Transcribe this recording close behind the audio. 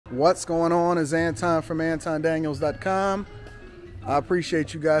What's going on? Is Anton from AntonDaniels.com. I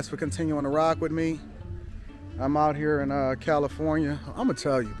appreciate you guys for continuing to rock with me. I'm out here in California. I'm gonna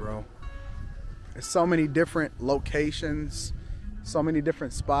tell you, bro, there's so many different locations, so many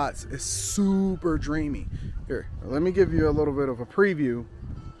different spots. It's super dreamy. Here, let me give you a little bit of a preview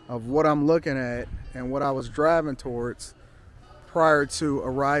of what I'm looking at and what I was driving towards prior to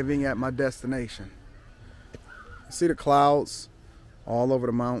arriving at my destination. You see the clouds all over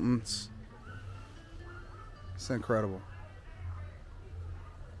the mountains. It's incredible.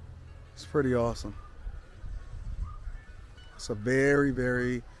 It's pretty awesome. It's a very,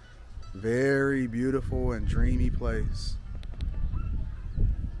 very, very beautiful and dreamy place.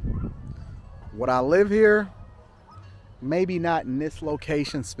 Would I live here? Maybe not in this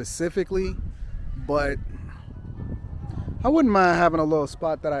location specifically, but I wouldn't mind having a little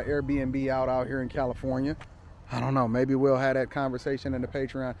spot that I Airbnb out here in California. I don't know, maybe we'll have that conversation in the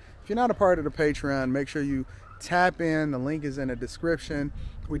Patreon. If you're not a part of the Patreon, make sure you tap in. The link is in the description.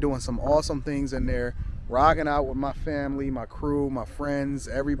 We're doing some awesome things in there. Rocking out with my family, my crew, my friends,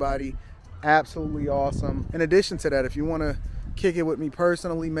 everybody. Absolutely awesome. In addition to that, if you want to kick it with me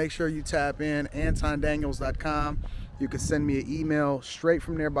personally, make sure you tap in AntonDaniels.com. You can send me an email straight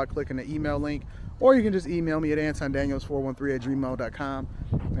from there by clicking the email link, or you can just email me at AntonDaniels413@gmail.com,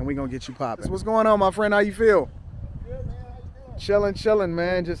 and we're going to get you popping. What's going on, my friend? How you feel? Good, man. How you doing? Chilling,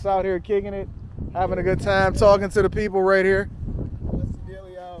 man. Just out here kicking it, having a good time, talking to the people right here. What's the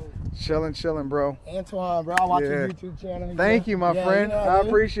dealio? Chilling, bro. Antoine, bro. I watch your YouTube channel. Thank you, my friend. I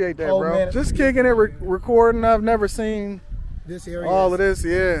appreciate that, bro. Man. Just kicking it, recording. I've never seen this area. All of this,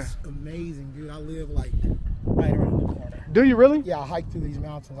 yeah. It's amazing, dude. I live like right around the corner. Do you really? Yeah, I hike through these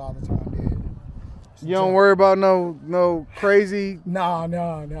mountains all the time, dude. You don't worry about no crazy. No.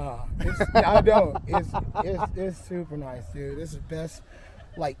 I don't. It's super nice, dude. It's the best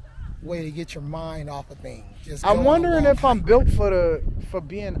way to get your mind off of things. I'm wondering if I'm built for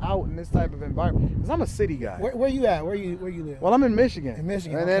being out in this type of environment. Because I'm a city guy. Where you at? Where you live? Well, I'm in Michigan. In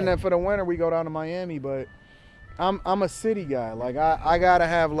Michigan. And okay. then for the winter we go down to Miami. But I'm a city guy. Like I gotta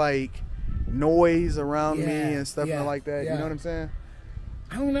have like noise around me and stuff like that. You know what I'm saying?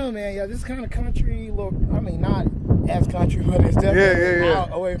 I don't know, man. Yeah, this kind of country look. I mean, not as country, but it's definitely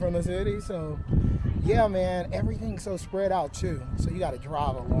out away from the city. So, yeah, man, everything's so spread out too. So you got to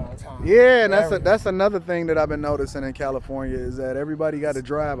drive a long time. Yeah, and that's another thing that I've been noticing in California is that everybody got to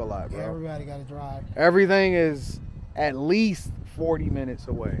drive a lot, bro. Yeah, everybody got to drive. Everything is at least 40 minutes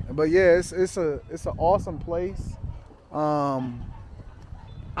away. But yeah, it's an awesome place. I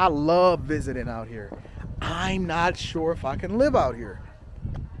love visiting out here. I'm not sure if I can live out here.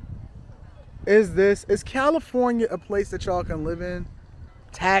 Is California a place that y'all can live in?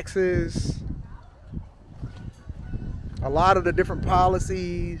 Taxes, a lot of the different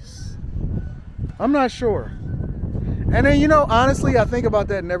policies. I'm not sure. And then, you know, honestly, I think about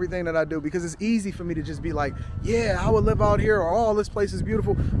that in everything that I do because it's easy for me to just be like, yeah, I would live out here, or oh, this place is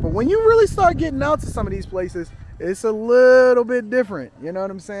beautiful. But when you really start getting out to some of these places, it's a little bit different. You know what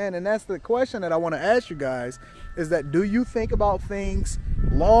I'm saying? And that's the question that I want to ask you guys is that do you think about things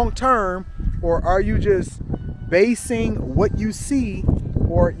long term, or are you just basing what you see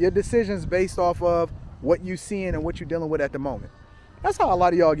or your decisions based off of what you seeing and what you're dealing with at the moment? That's how a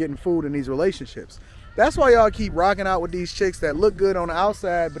lot of y'all getting fooled in these relationships. That's why y'all keep rocking out with these chicks that look good on the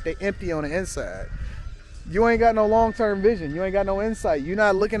outside, but they empty on the inside. You ain't got no long-term vision. You ain't got no insight. You're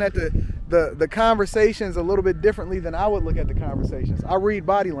not looking at the conversations a little bit differently than I would look at the conversations. I read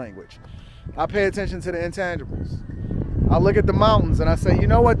body language. I pay attention to the intangibles. I look at the mountains and I say, you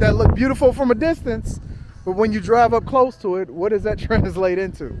know what, that look beautiful from a distance, but when you drive up close to it, what does that translate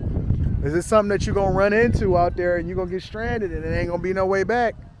into? Is it something that you're gonna run into out there and you're gonna get stranded and it ain't gonna be no way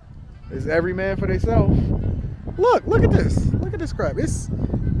back? Is every man for themselves? Look at this. Look at this crap. It's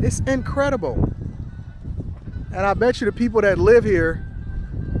incredible. And I bet you the people that live here,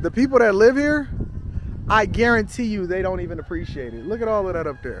 I guarantee you they don't even appreciate it. Look at all of that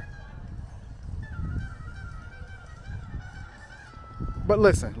up there. But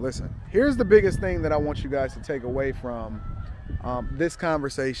listen. Here's the biggest thing that I want you guys to take away from this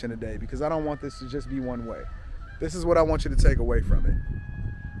conversation today, because I don't want this to just be one way. This is what I want you to take away from it.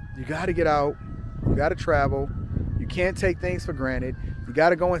 You got to get out. You got to travel. You can't take things for granted. You got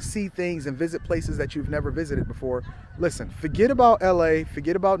to go and see things and visit places that you've never visited before. Listen, forget about LA,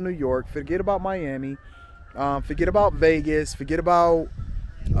 forget about New York, forget about Miami, forget about Vegas, forget about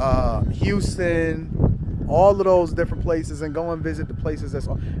Houston, all of those different places, and go and visit the places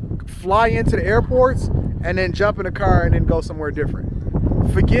fly into the airports and then jump in a car and then go somewhere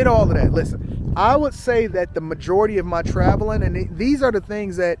different. Forget all of that. Listen, I would say that the majority of my traveling, and these are the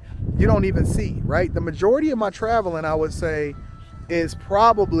things that you don't even see, right? The majority of my traveling, I would say, is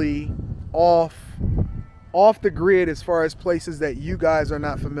probably off the grid as far as places that you guys are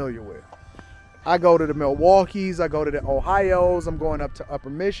not familiar with. I go to the Milwaukees, I go to the Ohios, I'm going up to Upper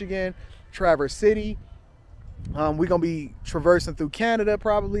Michigan, Traverse City. We're going to be traversing through Canada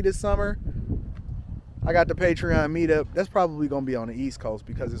probably this summer. I got the Patreon meetup. That's probably going to be on the East Coast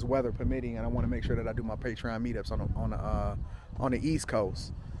because it's weather permitting, and I want to make sure that I do my Patreon meetups on the East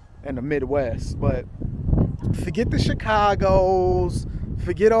Coast and the Midwest. But forget the Chicagos,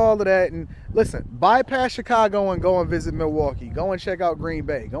 forget all of that, and listen, bypass Chicago and go and visit Milwaukee. Go and check out Green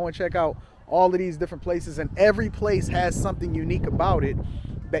Bay. Go and check out all of these different places, and every place has something unique about it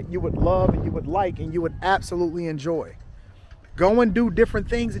that you would love and you would like and you would absolutely enjoy. Go and do different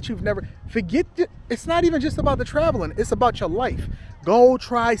things that you've never, it's not even just about the traveling, it's about your life. Go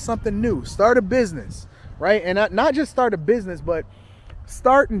try something new, start a business, right? And not just start a business, but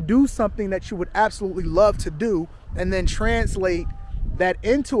start and do something that you would absolutely love to do, and then translate that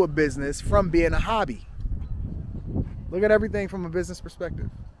into a business from being a hobby. Look at everything from a business perspective.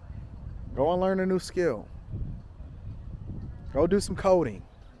 Go and learn a new skill. Go do some coding.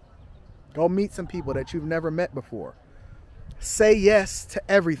 Go meet some people that you've never met before. Say yes to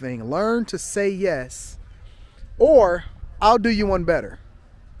everything. Learn to say yes. Or I'll do you one better.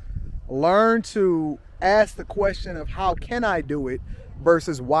 Learn to ask the question of how can I do it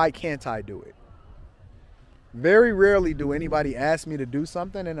versus why can't I do it. Very rarely do anybody ask me to do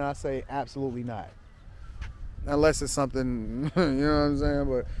something and I say absolutely not. Unless it's something, you know what I'm saying?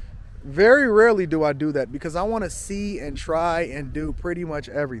 But very rarely do I do that because I want to see and try and do pretty much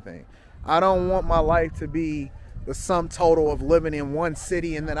everything. I don't want my life to be the sum total of living in one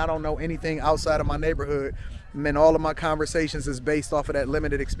city and then I don't know anything outside of my neighborhood, and then all of my conversations is based off of that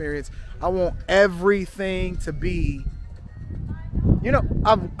limited experience. I want everything to be, you know,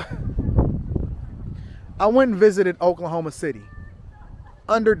 I went and visited Oklahoma City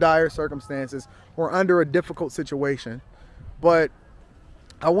under dire circumstances or under a difficult situation, but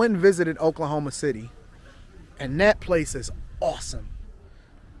I went and visited Oklahoma City and that place is awesome.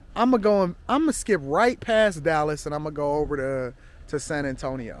 I'm gonna skip right past Dallas and I'm gonna go over to San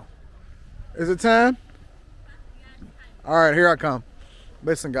Antonio. Is it time? All right, here I come.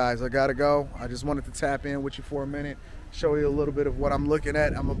 Listen, guys, I gotta go. I just wanted to tap in with you for a minute, show you a little bit of what I'm looking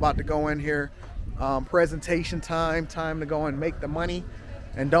at. I'm about to go in here. Presentation time to go and make the money,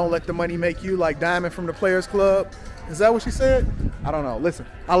 and don't let the money make you, like Diamond from the Players Club. Is that what she said? I don't know. Listen,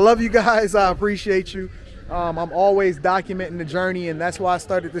 I love you guys. I appreciate you. I'm always documenting the journey, and that's why I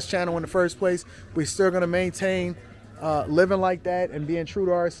started this channel in the first place. We're still going to maintain living like that and being true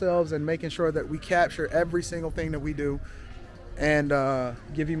to ourselves and making sure that we capture every single thing that we do and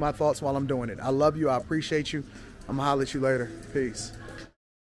give you my thoughts while I'm doing it. I love you. I appreciate you. I'm going to holler at you later. Peace.